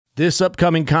This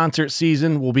upcoming concert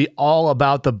season will be all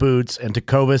about the boots, and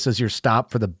Tecovas is your stop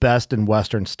for the best in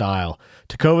Western style.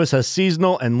 Tecovas has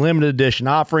seasonal and limited edition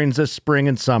offerings this spring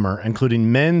and summer,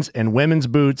 including men's and women's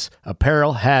boots,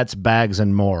 apparel, hats, bags,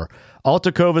 and more. All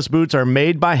Tecovas boots are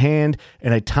made by hand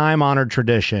in a time-honored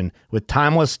tradition with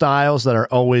timeless styles that are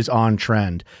always on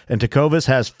trend. And Tecovas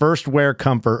has first wear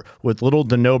comfort with little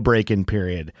to no break-in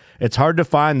period. It's hard to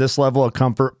find this level of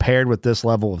comfort paired with this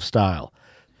level of style.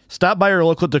 Stop by your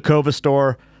local Tecovas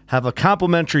store, have a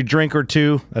complimentary drink or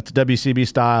two, that's WCB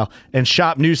style, and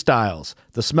shop new styles.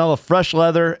 The smell of fresh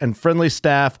leather and friendly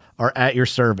staff are at your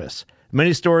service.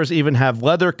 Many stores even have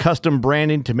leather custom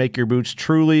branding to make your boots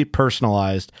truly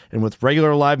personalized. And with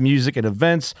regular live music and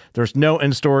events, there's no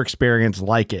in-store experience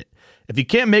like it. If you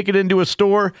can't make it into a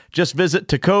store, just visit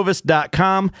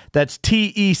tecovas.com. That's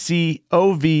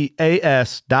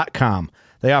TECOVAS.com.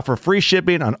 They offer free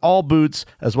shipping on all boots,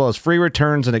 as well as free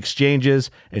returns and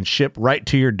exchanges, and ship right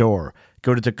to your door.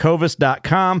 Go to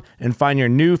tecovas.com and find your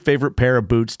new favorite pair of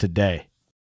boots today.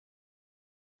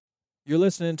 You're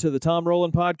listening to the Tom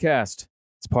Rowland Podcast.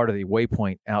 It's part of the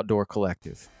Waypoint Outdoor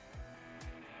Collective.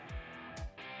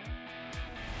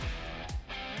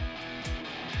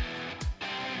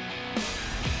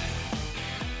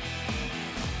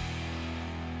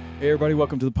 Hey, everybody.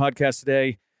 Welcome to the podcast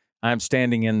today. I'm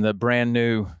standing in the brand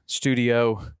new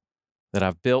studio that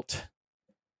I've built,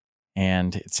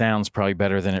 and it sounds probably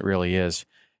better than it really is.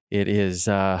 It is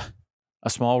a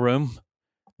small room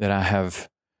that I have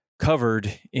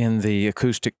covered in the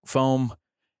acoustic foam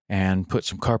and put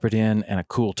some carpet in and a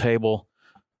cool table,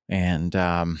 and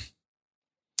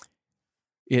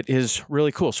it is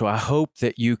really cool. So I hope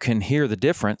that you can hear the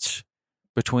difference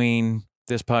between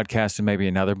this podcast and maybe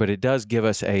another, but it does give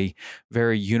us a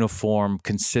very uniform,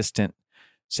 consistent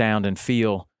sound and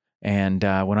feel. And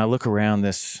when I look around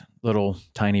this little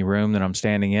tiny room that I'm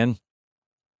standing in,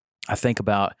 I think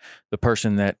about the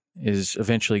person that is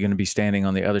eventually going to be standing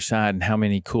on the other side and how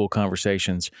many cool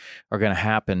conversations are going to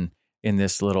happen in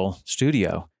this little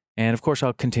studio. And of course,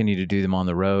 I'll continue to do them on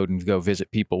the road and go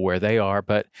visit people where they are.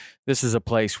 But this is a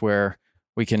place where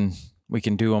we can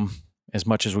do them as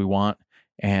much as we want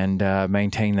and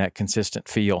maintain that consistent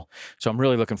feel. So I'm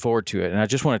really looking forward to it. And I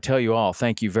just want to tell you all,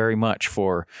 thank you very much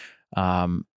for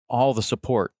all the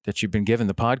support that you've been giving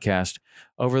the podcast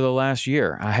over the last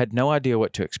year. I had no idea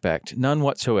what to expect, none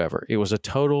whatsoever. It was a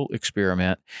total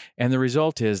experiment. And the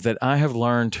result is that I have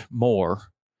learned more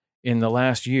in the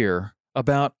last year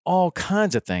about all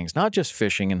kinds of things, not just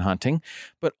fishing and hunting,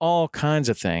 but all kinds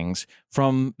of things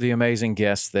from the amazing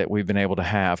guests that we've been able to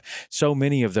have. So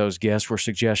many of those guests were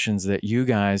suggestions that you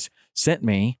guys sent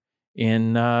me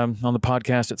in on the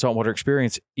podcast at Saltwater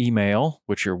Experience email,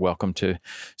 which you're welcome to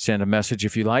send a message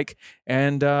if you like,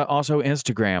 and also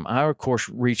Instagram. I, of course,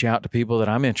 reach out to people that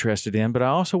I'm interested in, but I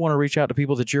also want to reach out to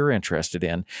people that you're interested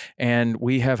in. And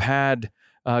we have had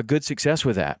good success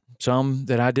with that, some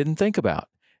that I didn't think about.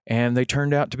 And they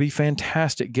turned out to be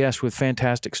fantastic guests with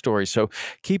fantastic stories. So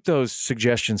keep those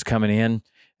suggestions coming in.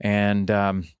 And,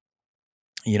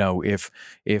 if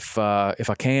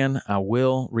I can, I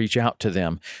will reach out to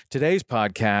them. Today's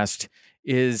podcast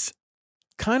is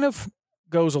kind of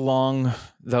goes along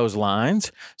those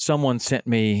lines. Someone sent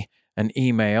me an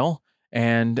email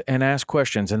and asked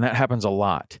questions, and that happens a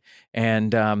lot.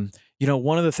 And,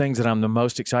 one of the things that I'm the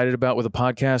most excited about with a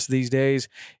podcast these days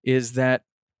is that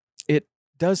it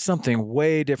does something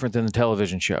way different than the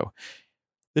television show.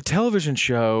 The television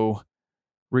show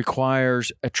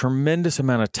requires a tremendous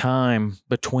amount of time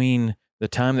between the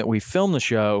time that we film the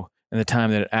show and the time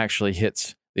that it actually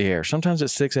hits the air. Sometimes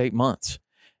it's 6-8 months.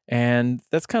 And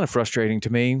that's kind of frustrating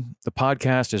to me. The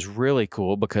podcast is really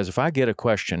cool because if I get a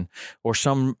question or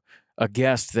a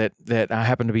guest that I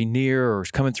happen to be near or is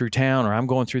coming through town or I'm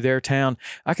going through their town,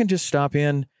 I can just stop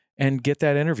in and get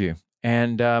that interview.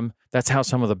 And that's how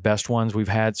some of the best ones we've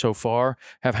had so far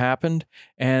have happened.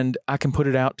 And I can put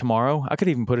it out tomorrow. I could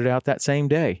even put it out that same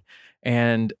day.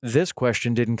 And this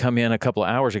question didn't come in a couple of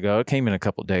hours ago. It came in a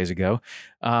couple of days ago.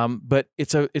 But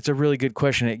it's a really good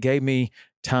question. It gave me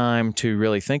time to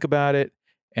really think about it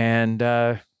and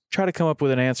try to come up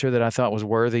with an answer that I thought was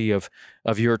worthy of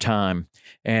your time.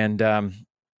 And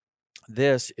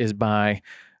this is by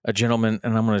a gentleman,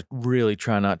 and I'm going to really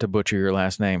try not to butcher your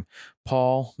last name,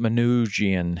 Paul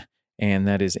Manoogian, and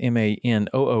that is Manoogian,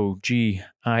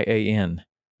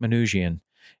 Manoogian.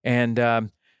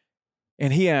 And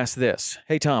he asked this: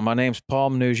 Hey, Tom, my name's Paul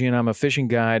Manoogian. I'm a fishing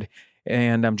guide,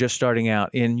 and I'm just starting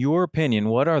out. In your opinion,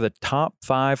 what are the top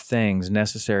 5 things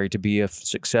necessary to be a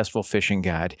successful fishing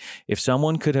guide? If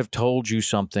someone could have told you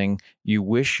something you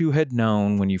wish you had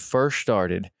known when you first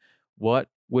started, what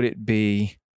would it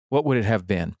be what would it have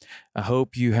been? I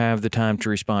hope you have the time to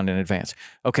respond in advance.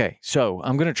 Okay, so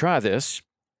I'm going to try this,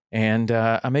 and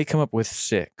I may come up with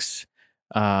 6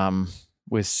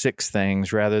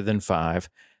 things rather than 5.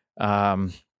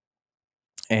 And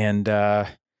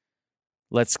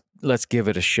let's give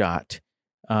it a shot.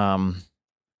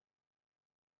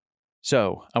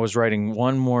 So I was writing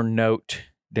one more note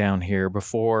down here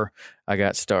before I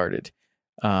got started.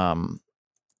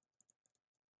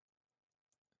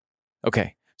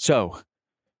 Okay, so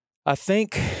I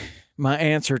think my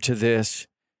answer to this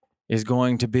is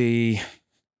going to be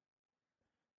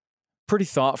pretty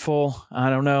thoughtful. I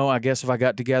don't know. I guess if I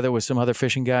got together with some other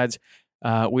fishing guides,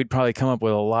 we'd probably come up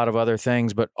with a lot of other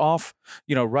things. But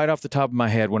right off the top of my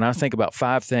head, when I think about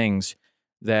 5 things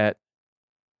that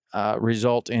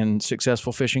result in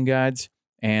successful fishing guides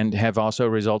and have also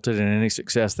resulted in any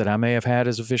success that I may have had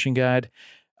as a fishing guide,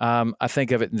 I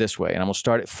think of it in this way. And I'm going to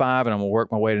start at 5, and I'm going to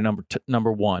work my way to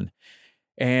number 1.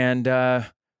 And the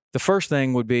first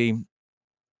thing would be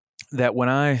that when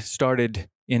I started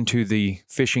into the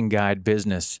fishing guide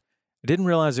business, I didn't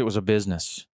realize it was a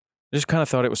business. I just kind of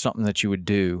thought it was something that you would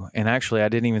do. And actually, I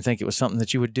didn't even think it was something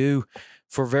that you would do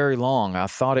for very long. I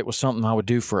thought it was something I would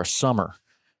do for a summer.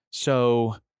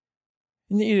 So,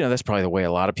 that's probably the way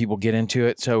a lot of people get into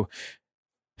it. So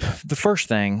the first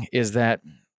thing is that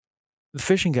the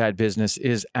fishing guide business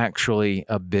is actually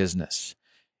a business.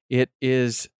 It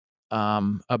is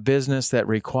a business that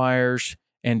requires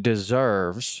and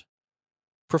deserves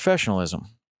professionalism.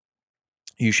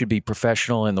 You should be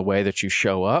professional in the way that you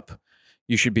show up.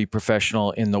 You should be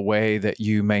professional in the way that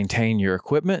you maintain your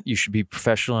equipment. You should be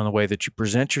professional in the way that you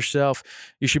present yourself.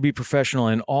 You should be professional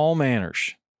in all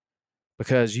manners,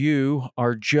 because you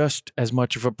are just as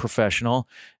much of a professional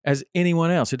as anyone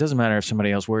else. It doesn't matter if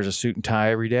somebody else wears a suit and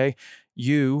tie every day.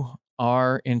 You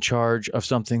are in charge of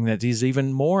something that is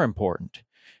even more important.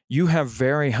 You have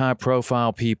very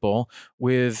high-profile people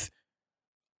with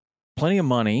plenty of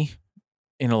money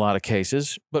in a lot of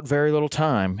cases, but very little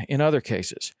time in other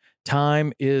cases.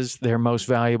 Time is their most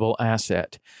valuable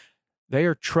asset. They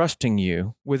are trusting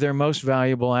you with their most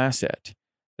valuable asset.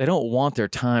 They don't want their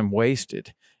time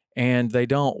wasted, and they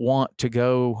don't want to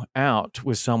go out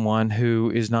with someone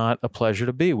who is not a pleasure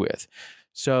to be with.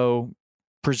 So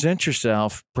present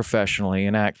yourself professionally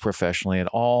and act professionally at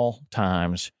all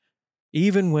times,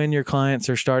 even when your clients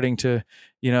are starting to,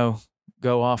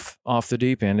 go off the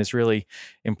deep end. It's really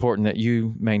important that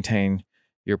you maintain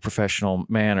your professional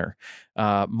manner.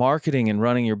 Marketing and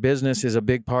running your business is a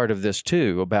big part of this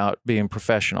too, about being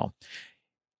professional.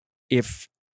 If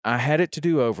I had it to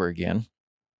do over again,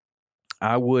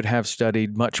 I would have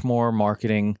studied much more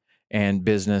marketing and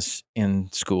business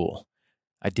in school.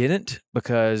 I didn't,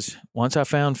 because once I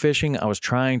found fishing, I was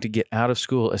trying to get out of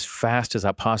school as fast as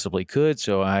I possibly could.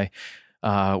 So I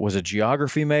was a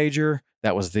geography major.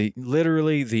 That was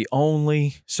literally the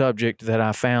only subject that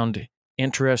I found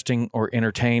interesting or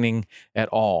entertaining at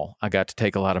all. I got to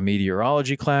take a lot of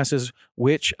meteorology classes,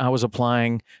 which I was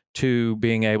applying to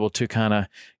being able to kind of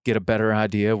get a better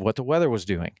idea of what the weather was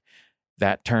doing.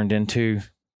 That turned into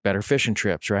better fishing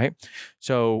trips, right?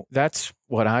 So that's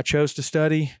what I chose to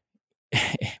study.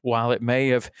 While it may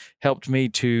have helped me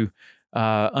to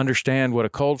understand what a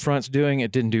cold front's doing,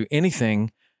 it didn't do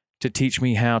anything to teach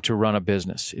me how to run a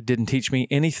business. It didn't teach me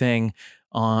anything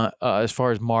as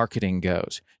far as marketing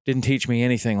goes. Didn't teach me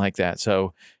anything like that.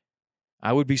 So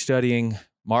I would be studying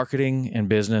marketing and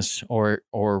business, or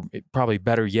probably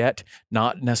better yet,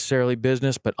 not necessarily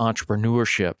business, but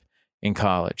entrepreneurship in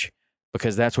college,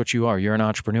 because that's what you are. You're an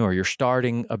entrepreneur. You're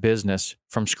starting a business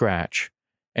from scratch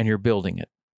and you're building it.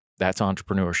 That's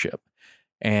entrepreneurship.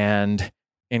 And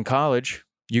in college,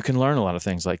 you can learn a lot of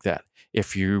things like that.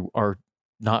 If you are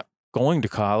not going to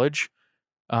college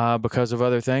because of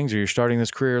other things, or you're starting this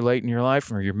career late in your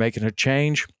life, or you're making a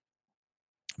change,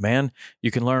 man, you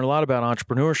can learn a lot about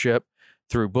entrepreneurship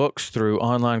through books, through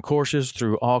online courses,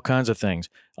 through all kinds of things.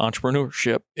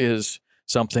 Entrepreneurship is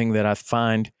something that I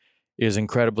find is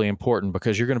incredibly important,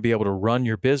 because you're going to be able to run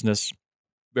your business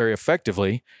very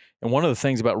effectively. And one of the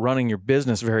things about running your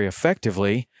business very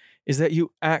effectively is that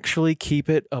you actually keep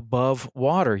it above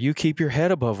water. You keep your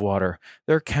head above water.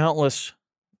 There are countless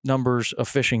numbers of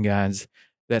fishing guides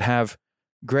that have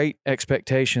great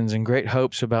expectations and great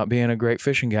hopes about being a great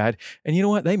fishing guide. And you know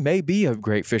what? They may be a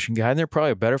great fishing guide, and they're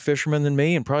probably a better fisherman than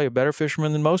me, and probably a better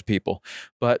fisherman than most people.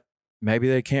 But maybe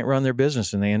they can't run their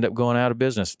business and they end up going out of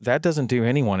business. That doesn't do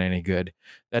anyone any good.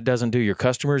 That doesn't do your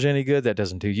customers any good. That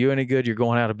doesn't do you any good. You're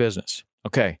going out of business.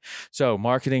 Okay, so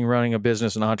marketing, running a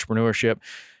business, and entrepreneurship.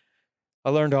 I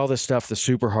learned all this stuff the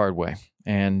super hard way.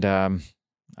 And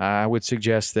I would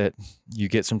suggest that you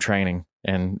get some training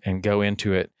and go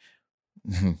into it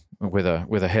with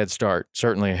a head start,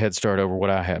 certainly a head start over what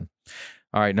I had.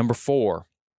 All right, number 4.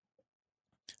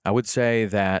 I would say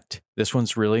that this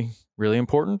one's really, really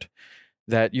important,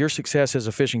 that your success as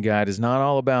a fishing guide is not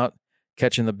all about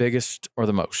catching the biggest or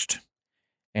the most.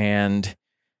 And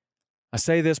I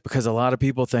say this because a lot of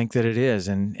people think that it is.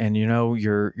 And you know,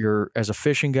 you're as a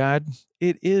fishing guide,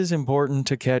 it is important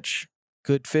to catch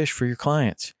good fish for your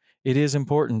clients. It is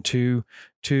important to,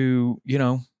 you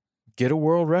know, get a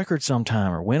world record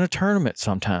sometime or win a tournament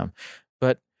sometime.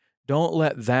 But don't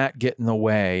let that get in the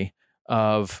way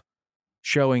of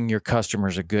showing your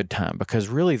customers a good time, because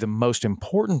really the most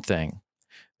important thing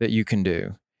that you can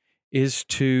do is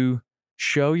to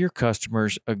show your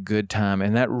customers a good time.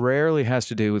 And that rarely has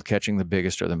to do with catching the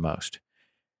biggest or the most.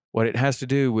 What it has to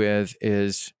do with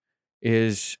is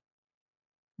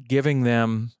giving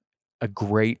them a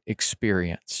great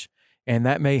experience. And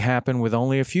that may happen with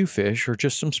only a few fish or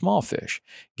just some small fish.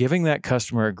 Giving that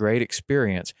customer a great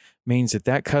experience means that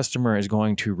that customer is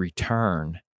going to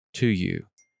return to you.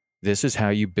 This is how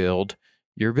you build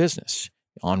your business,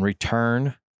 on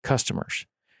return customers.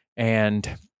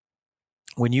 And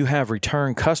when you have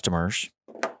return customers,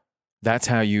 that's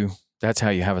how you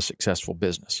have a successful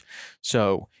business.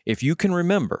 So if you can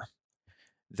remember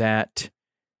that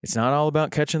it's not all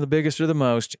about catching the biggest or the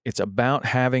most, it's about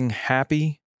having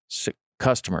happy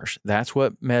customers. That's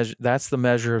the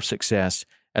measure of success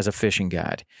as a fishing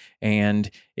guide.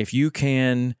 And if you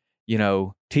can, you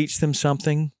know, teach them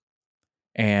something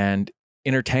and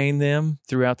entertain them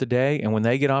throughout the day, and when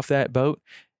they get off that boat,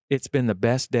 it's been the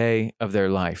best day of their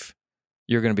life,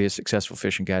 you're going to be a successful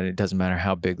fishing guide. It doesn't matter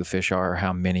how big the fish are or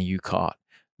how many you caught.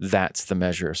 That's the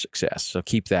measure of success. So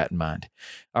keep that in mind.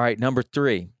 All right, number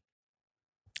 3,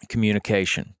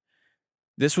 communication.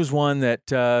 This was one that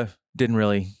didn't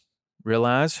really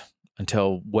realize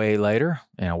until way later.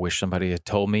 And I wish somebody had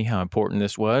told me how important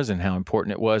this was and how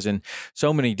important it was in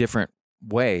so many different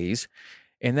ways.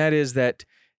 And that is that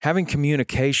having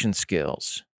communication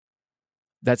skills,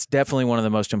 that's definitely one of the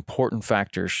most important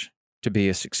factors to be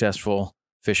a successful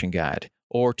fishing guide,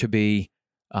 or to be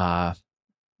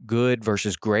good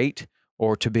versus great,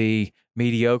 or to be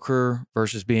mediocre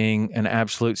versus being an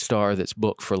absolute star that's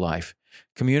booked for life.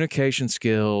 Communication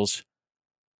skills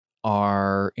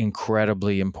are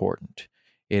incredibly important.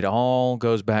 It all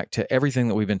goes back to everything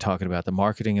that we've been talking about, the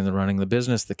marketing and the running the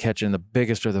business, the catching the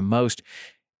biggest or the most,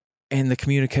 and the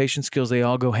communication skills. They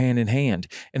all go hand in hand.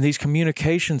 And these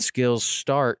communication skills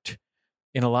start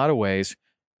in a lot of ways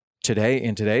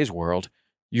in today's world.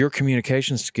 Your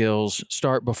communication skills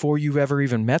start before you've ever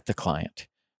even met the client.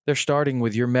 They're starting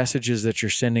with your messages that you're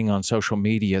sending on social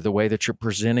media, the way that you're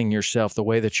presenting yourself, the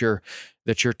way that you're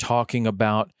talking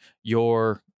about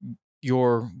your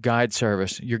guide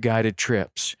service, your guided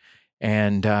trips.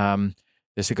 And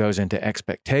this goes into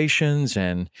expectations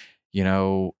and, you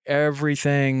know,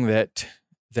 everything that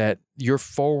your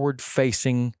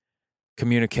forward-facing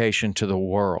communication to the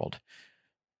world.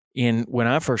 When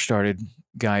I first started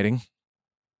guiding,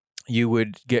 you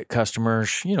would get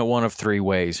customers, you know, one of 3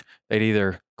 ways. They'd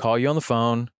either call you on the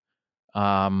phone.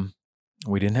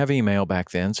 We didn't have email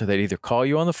back then, so they'd either call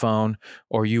you on the phone,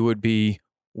 or you would be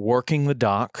working the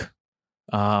dock.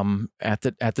 At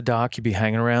the dock, you'd be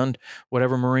hanging around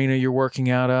whatever marina you're working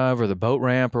out of, or the boat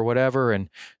ramp or whatever, and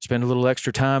spend a little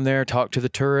extra time there, talk to the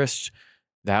tourists.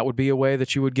 That would be a way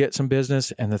that you would get some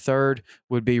business. And the third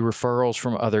would be referrals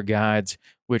from other guides,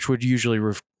 which would usually,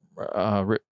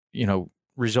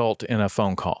 result in a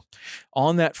phone call.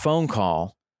 On that phone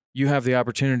call, you have the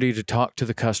opportunity to talk to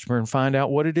the customer and find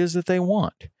out what it is that they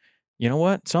want. You know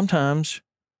what? Sometimes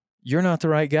you're not the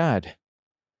right guide.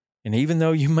 And even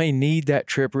though you may need that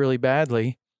trip really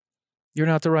badly, you're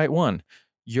not the right one.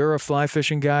 You're a fly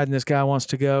fishing guide and this guy wants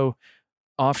to go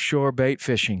offshore bait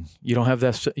fishing. You don't have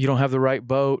the right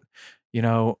boat. You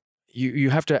know, you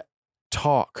have to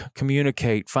talk,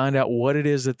 communicate, find out what it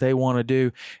is that they want to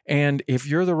do. And if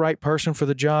you're the right person for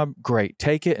the job, great.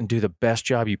 Take it and do the best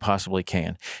job you possibly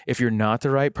can. If you're not the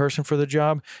right person for the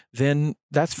job, then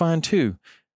that's fine too.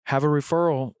 Have a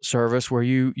referral service where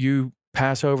you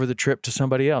pass over the trip to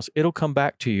somebody else. It'll come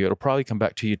back to you. It'll probably come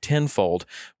back to you tenfold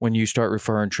when you start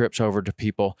referring trips over to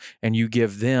people and you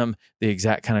give them the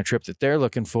exact kind of trip that they're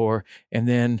looking for. And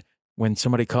then when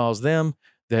somebody calls them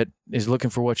that is looking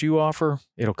for what you offer,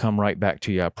 it'll come right back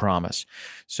to you, I promise.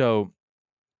 So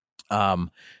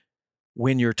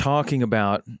when you're talking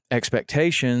about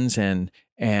expectations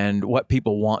and what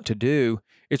people want to do,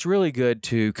 it's really good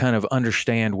to kind of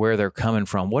understand where they're coming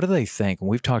from. What do they think? And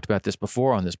we've talked about this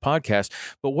before on this podcast,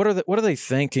 but what are they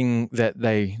thinking that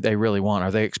they really want?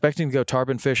 Are they expecting to go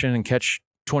tarpon fishing and catch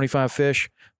 25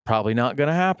 fish, probably not going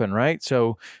to happen, right?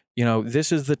 So,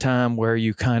 this is the time where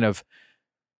you kind of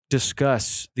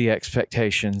discuss the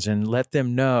expectations and let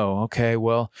them know, okay,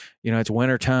 well, it's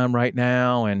winter time right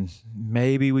now, and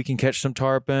maybe we can catch some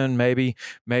tarpon. Maybe,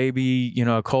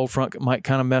 a cold front might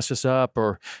kind of mess us up,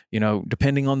 or,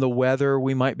 depending on the weather,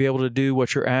 we might be able to do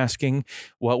what you're asking.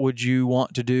 What would you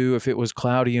want to do if it was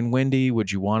cloudy and windy?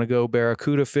 Would you want to go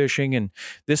barracuda fishing? And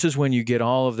this is when you get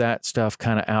all of that stuff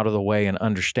kind of out of the way and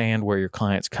understand where your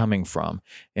client's coming from.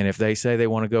 And if they say they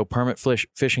want to go permit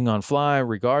fishing on fly,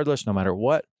 regardless, no matter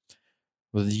what,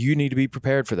 well, you need to be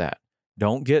prepared for that.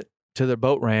 Don't get to the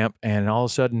boat ramp and all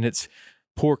of a sudden it's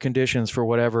poor conditions for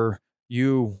whatever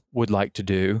you would like to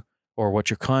do or what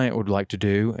your client would like to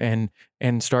do, and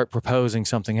start proposing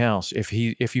something else. If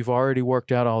you've already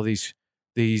worked out all these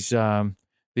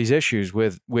issues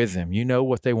with them, you know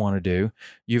what they want to do.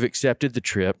 You've accepted the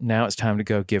trip. Now it's time to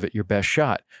go give it your best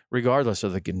shot, regardless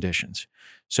of the conditions.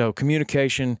 So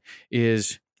communication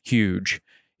is huge.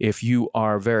 If you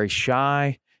are very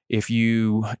shy, if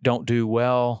you don't do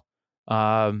well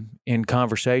in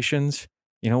conversations,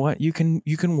 you know what? You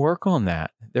can work on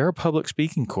that. There are public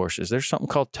speaking courses. There's something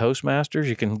called Toastmasters.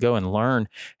 You can go and learn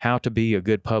how to be a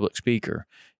good public speaker.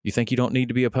 You think you don't need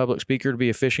to be a public speaker to be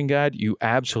a fishing guide? You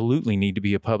absolutely need to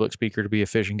be a public speaker to be a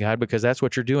fishing guide, because that's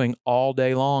what you're doing all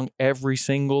day long, every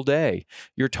single day.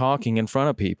 You're talking in front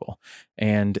of people,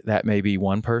 and that may be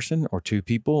one person or two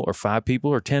people or 5 people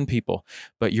or 10 people,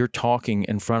 but you're talking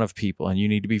in front of people, and you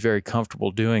need to be very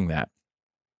comfortable doing that.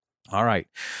 All right.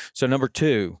 So number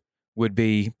 2 would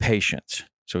be patience.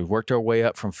 So we worked our way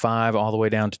up from 5 all the way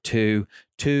down to 2.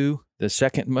 2, the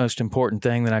second most important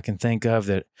thing that I can think of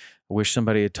that I wish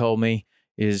somebody had told me,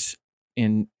 is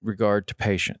in regard to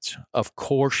patience. Of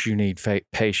course you need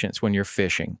patience when you're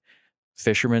fishing.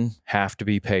 Fishermen have to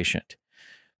be patient.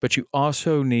 But you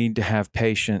also need to have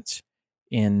patience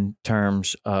in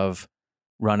terms of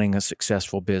running a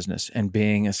successful business and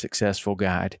being a successful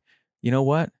guide. You know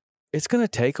what? It's going to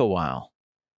take a while.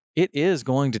 It is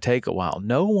going to take a while.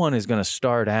 No one is going to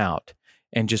start out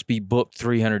and just be booked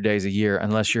 300 days a year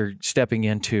unless you're stepping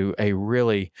into a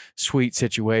really sweet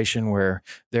situation where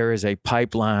there is a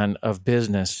pipeline of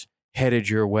business headed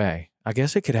your way. I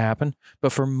guess it could happen,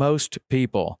 but for most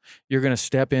people, you're going to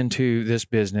step into this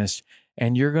business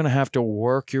and you're going to have to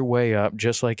work your way up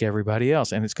just like everybody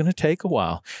else. And it's going to take a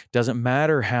while. Doesn't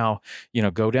matter how,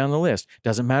 go down the list.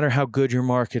 Doesn't matter how good your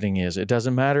marketing is. It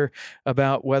doesn't matter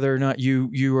about whether or not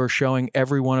you are showing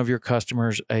every one of your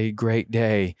customers a great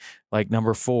day, like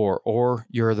number 4, or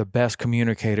you're the best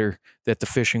communicator that the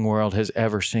fishing world has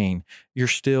ever seen. You're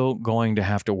still going to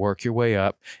have to work your way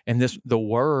up. And the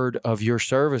word of your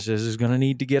services is going to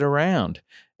need to get around.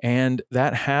 And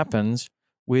that happens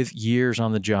with years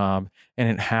on the job, and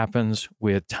it happens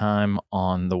with time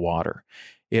on the water.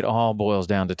 It all boils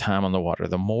down to time on the water.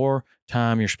 The more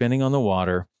time you're spending on the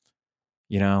water,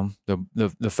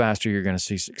 the faster you're going to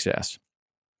see success.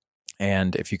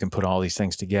 And if you can put all these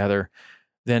things together,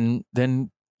 then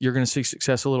you're going to see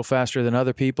success a little faster than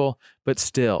other people. But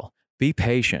still, be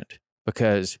patient,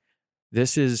 because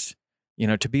this is,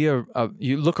 to be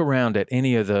you look around at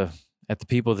the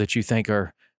people that you think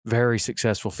are very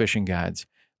successful fishing guides.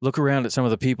 Look around at some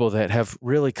of the people that have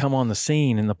really come on the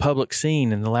scene, in the public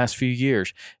scene, in the last few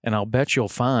years, and I'll bet you'll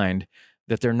find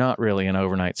that they're not really an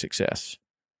overnight success.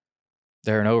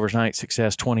 They're an overnight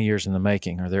success 20 years in the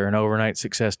making, or they're an overnight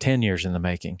success 10 years in the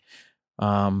making.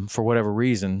 For whatever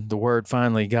reason, the word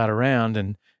finally got around,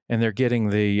 and they're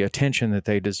getting the attention that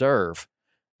they deserve.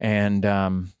 And,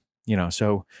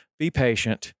 so be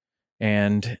patient,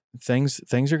 and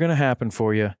things are going to happen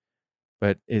for you,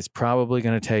 but it's probably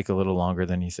going to take a little longer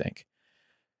than you think.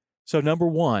 So number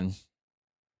 1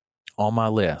 on my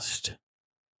list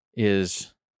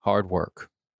is hard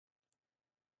work.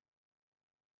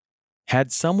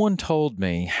 Had someone told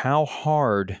me how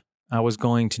hard I was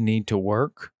going to need to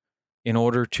work in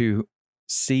order to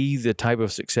see the type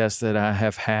of success that I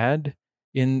have had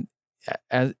in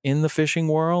the fishing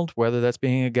world, whether that's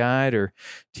being a guide or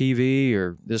TV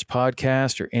or this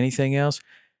podcast or anything else,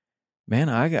 man,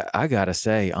 I gotta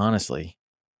say, honestly,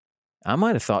 I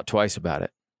might have thought twice about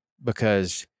it,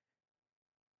 because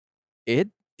it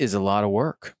is a lot of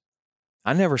work.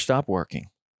 I never stop working.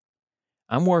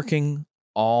 I'm working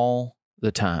all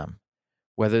the time,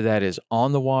 whether that is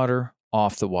on the water,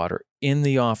 off the water, in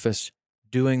the office,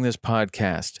 doing this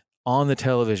podcast, on the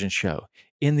television show,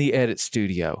 in the edit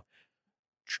studio,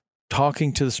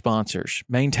 talking to the sponsors,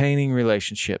 maintaining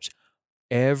relationships.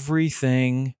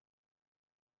 Everything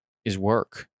is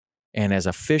work. And as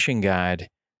a fishing guide,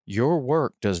 your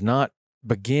work does not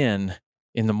begin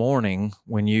in the morning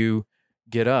when you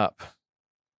get up,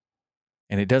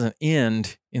 and it doesn't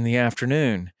end in the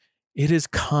afternoon. It is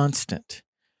constant.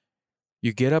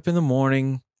 You get up in the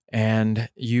morning and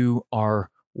you are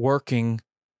working.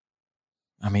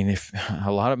 I mean,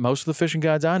 most of the fishing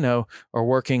guides I know are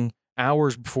working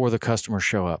hours before the customers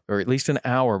show up, or at least an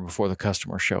hour before the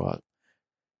customers show up.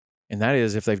 And that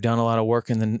is if they've done a lot of work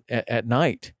at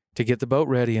night to get the boat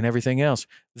ready and everything else.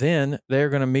 Then they're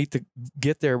going to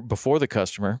get there before the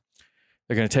customer.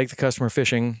 They're going to take the customer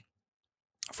fishing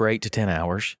for 8 to 10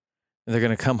 hours. And they're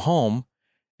going to come home,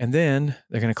 and then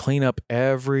they're going to clean up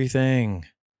everything.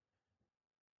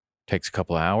 Takes a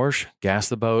couple of hours, gas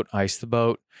the boat, ice the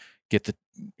boat,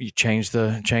 chain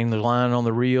the line on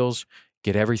the reels,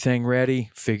 get everything ready,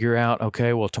 figure out,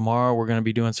 okay, well, tomorrow we're going to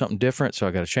be doing something different, so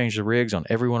I got to change the rigs on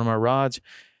every one of my rods.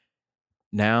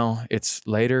 Now it's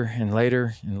later and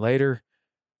later and later,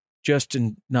 just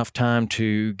enough time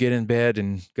to get in bed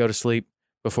and go to sleep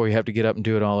before you have to get up and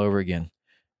do it all over again.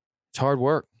 It's hard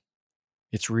work.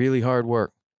 It's really hard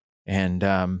work, and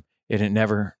it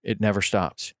never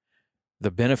stops.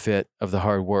 The benefit of the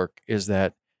hard work is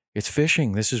that it's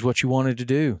fishing. This is what you wanted to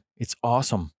do. It's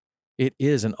awesome. It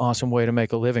is an awesome way to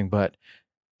make a living, but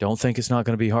don't think it's not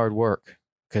going to be hard work,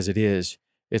 because it is.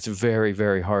 It's very,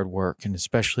 very hard work. And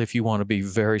especially if you want to be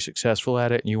very successful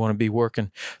at it and you want to be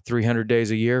working 300 days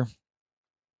a year,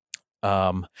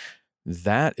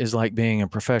 that is like being a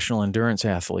professional endurance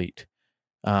athlete.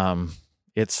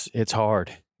 It's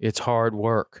hard. It's hard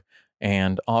work.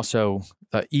 And also,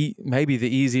 maybe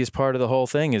the easiest part of the whole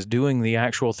thing is doing the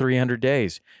actual 300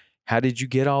 days. How did you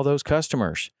get all those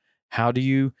customers? How do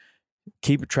you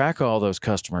keep track of all those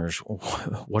customers?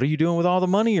 What are you doing with all the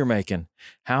money you're making?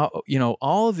 How,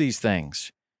 all of these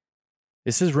things.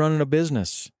 This is running a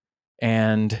business.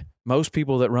 And most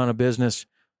people that run a business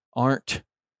aren't,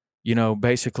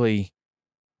 basically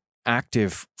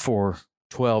active for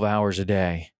 12 hours a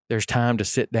day. There's time to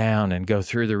sit down and go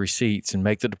through the receipts and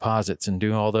make the deposits and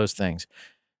do all those things.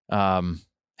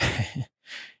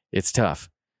 It's tough.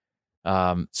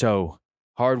 So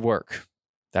hard work.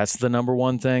 That's the number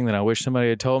one thing that I wish somebody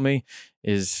had told me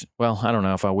is, well, I don't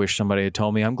know if I wish somebody had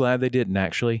told me. I'm glad they didn't,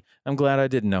 actually. I'm glad I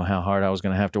didn't know how hard I was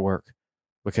going to have to work,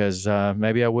 because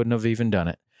maybe I wouldn't have even done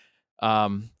it.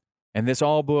 And this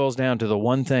all boils down to the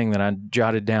one thing that I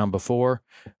jotted down before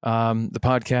the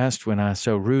podcast when I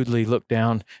so rudely looked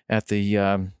down at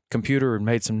the computer and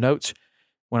made some notes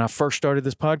when I first started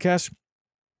this podcast.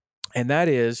 And that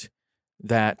is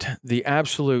that the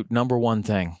absolute number one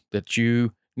thing that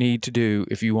you need to do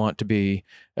if you want to be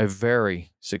a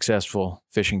very successful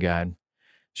fishing guide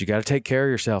is you got to take care of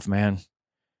yourself, man.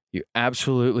 You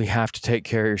absolutely have to take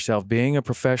care of yourself. Being a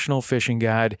professional fishing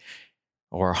guide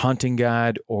or a hunting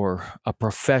guide or a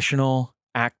professional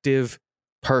active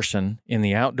person in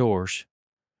the outdoors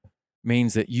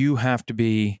means that you have to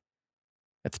be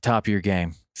at the top of your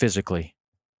game physically.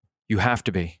 You have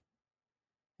to be.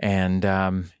 And,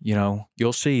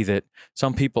 you'll see that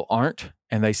some people aren't,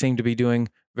 and they seem to be doing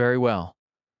very well.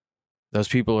 Those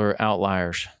people are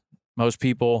outliers. Most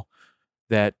people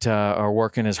that are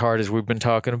working as hard as we've been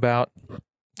talking about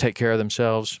take care of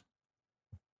themselves.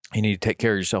 You need to take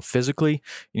care of yourself physically.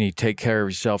 You need to take care of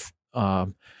yourself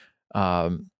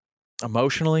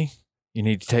emotionally. You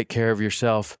need to take care of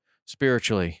yourself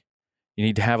spiritually. You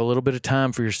need to have a little bit of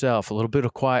time for yourself, a little bit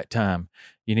of quiet time.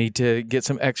 You need to get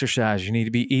some exercise. You need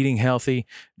to be eating healthy,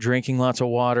 drinking lots of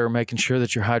water, making sure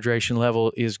that your hydration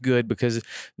level is good, because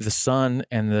the sun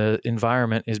and the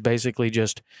environment is basically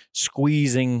just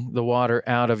squeezing the water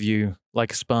out of you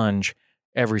like a sponge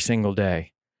every single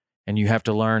day. And you have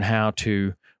to learn how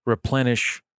to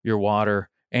replenish your water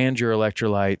and your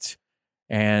electrolytes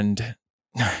and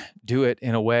do it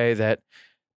in a way that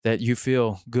you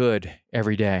feel good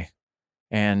every day.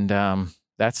 And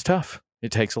that's tough.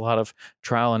 It takes a lot of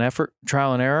trial and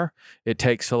error. It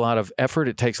takes a lot of effort.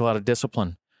 It takes a lot of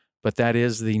discipline. But that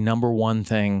is the number one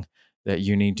thing that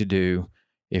you need to do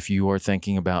if you are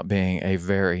thinking about being a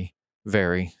very,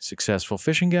 very successful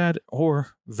fishing guide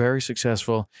or very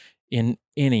successful in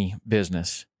any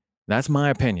business. That's my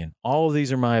opinion. All of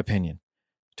these are my opinion.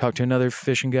 Talk to another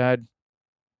fishing guide,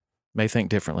 may think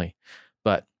differently.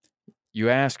 But you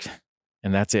asked,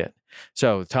 and that's it.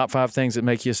 So the top 5 things that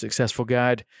make you a successful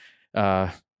guide: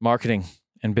 marketing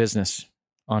and business,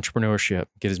 entrepreneurship.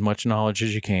 Get as much knowledge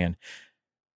as you can.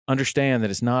 Understand that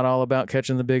it's not all about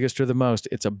catching the biggest or the most.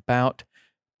 It's about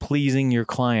pleasing your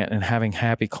client and having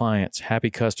happy clients, happy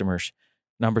customers.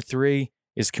 Number 3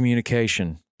 is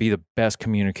communication. Be the best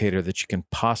communicator that you can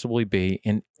possibly be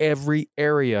in every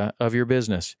area of your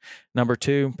business. Number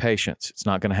 2, patience. It's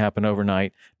not going to happen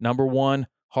overnight. Number 1,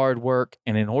 hard work.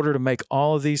 And in order to make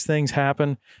all of these things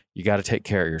happen, you got to take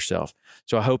care of yourself.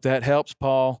 So I hope that helps,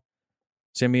 Paul.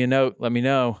 Send me a note. Let me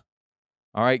know.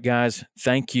 All right, guys.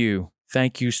 Thank you.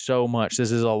 Thank you so much.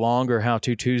 This is a longer How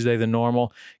To Tuesday than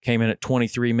normal. Came in at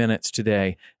 23 minutes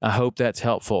today. I hope that's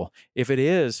helpful. If it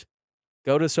is,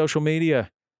 go to social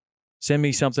media. Send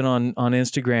me something on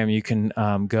Instagram. You can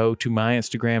go to my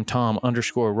Instagram,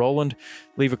 Tom_Rowland.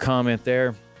 Leave a comment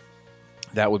there.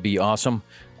 That would be awesome.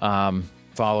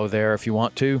 Follow there if you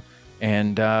want to.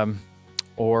 And,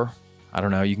 or, I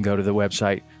don't know, you can go to the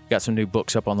website. Got some new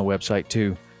books up on the website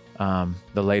too.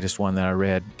 The latest one that I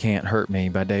read, Can't Hurt Me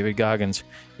by David Goggins.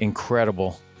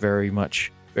 Incredible.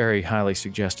 Very highly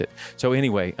suggest it. So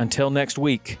anyway, until next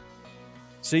week,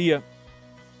 see ya.